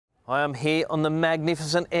I am here on the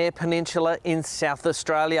magnificent Eyre Peninsula in South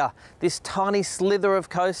Australia. This tiny slither of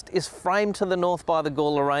coast is framed to the north by the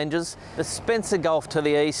Gawler Ranges, the Spencer Gulf to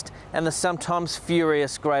the east, and the sometimes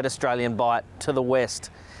furious Great Australian Bight to the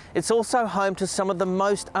west. It's also home to some of the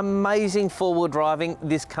most amazing four-wheel driving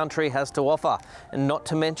this country has to offer, and not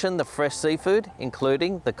to mention the fresh seafood,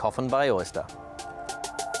 including the Coffin Bay oyster.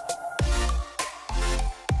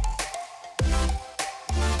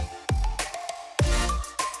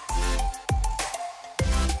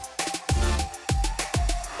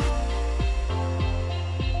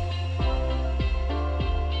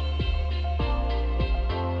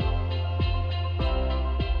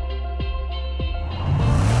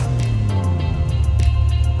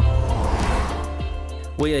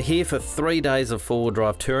 We are here for 3 days of four-wheel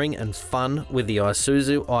drive touring and fun with the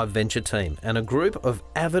Isuzu iVenture team and a group of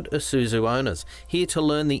avid Isuzu owners here to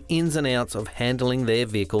learn the ins and outs of handling their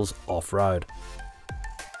vehicles off-road.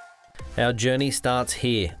 Our journey starts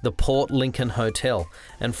here, the Port Lincoln Hotel,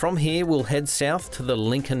 and from here we'll head south to the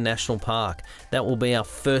Lincoln National Park. That will be our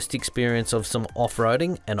first experience of some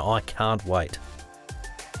off-roading and I can't wait.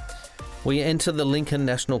 We enter the Lincoln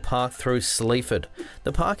National Park through Sleaford.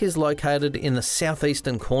 The park is located in the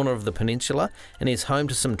southeastern corner of the peninsula and is home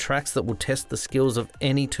to some tracks that will test the skills of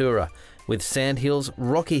any tourer, with sandhills,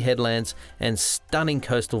 rocky headlands and stunning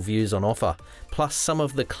coastal views on offer, plus some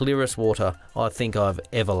of the clearest water I think I've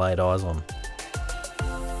ever laid eyes on.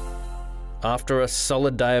 After a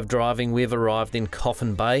solid day of driving, we've arrived in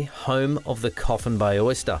Coffin Bay, home of the Coffin Bay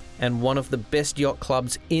oyster, and one of the best yacht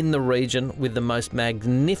clubs in the region with the most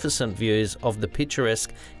magnificent views of the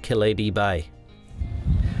picturesque Kalidi Bay.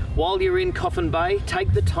 While you're in Coffin Bay,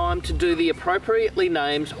 take the time to do the appropriately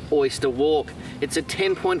named Oyster Walk. It's a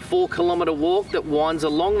 10.4 kilometre walk that winds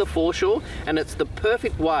along the foreshore, and it's the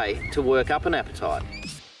perfect way to work up an appetite.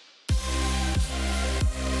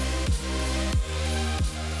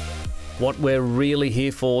 What we're really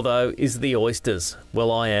here for though is the oysters.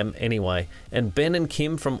 Well, I am anyway. And Ben and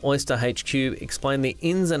Kim from Oyster HQ explain the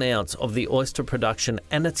ins and outs of the oyster production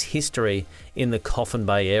and its history in the Coffin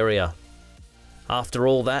Bay area. After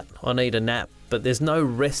all that, I need a nap, but there's no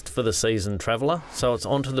rest for the seasoned traveller, so it's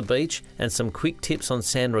onto the beach and some quick tips on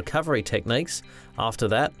sand recovery techniques. After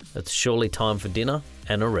that, it's surely time for dinner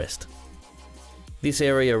and a rest. This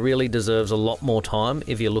area really deserves a lot more time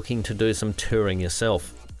if you're looking to do some touring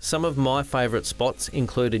yourself. Some of my favourite spots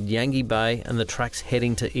included Yangi Bay and the tracks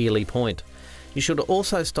heading to Ely Point. You should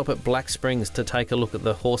also stop at Black Springs to take a look at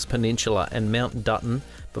the Horse Peninsula and Mount Dutton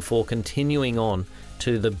before continuing on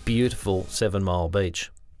to the beautiful 7 Mile Beach.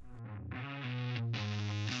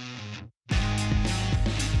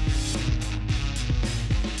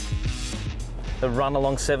 The run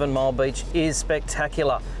along 7 Mile Beach is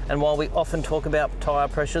spectacular, and while we often talk about tyre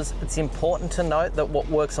pressures, it's important to note that what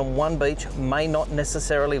works on one beach may not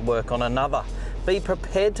necessarily work on another. Be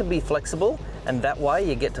prepared to be flexible, and that way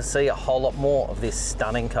you get to see a whole lot more of this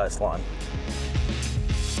stunning coastline.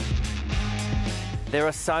 There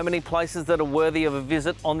are so many places that are worthy of a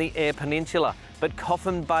visit on the Eyre Peninsula, but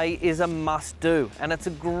Coffin Bay is a must-do, and it's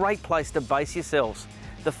a great place to base yourselves.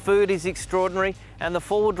 The food is extraordinary and the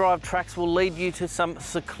four-wheel drive tracks will lead you to some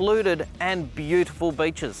secluded and beautiful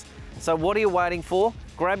beaches. So what are you waiting for?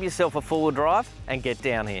 Grab yourself a four-wheel drive and get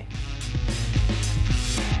down here.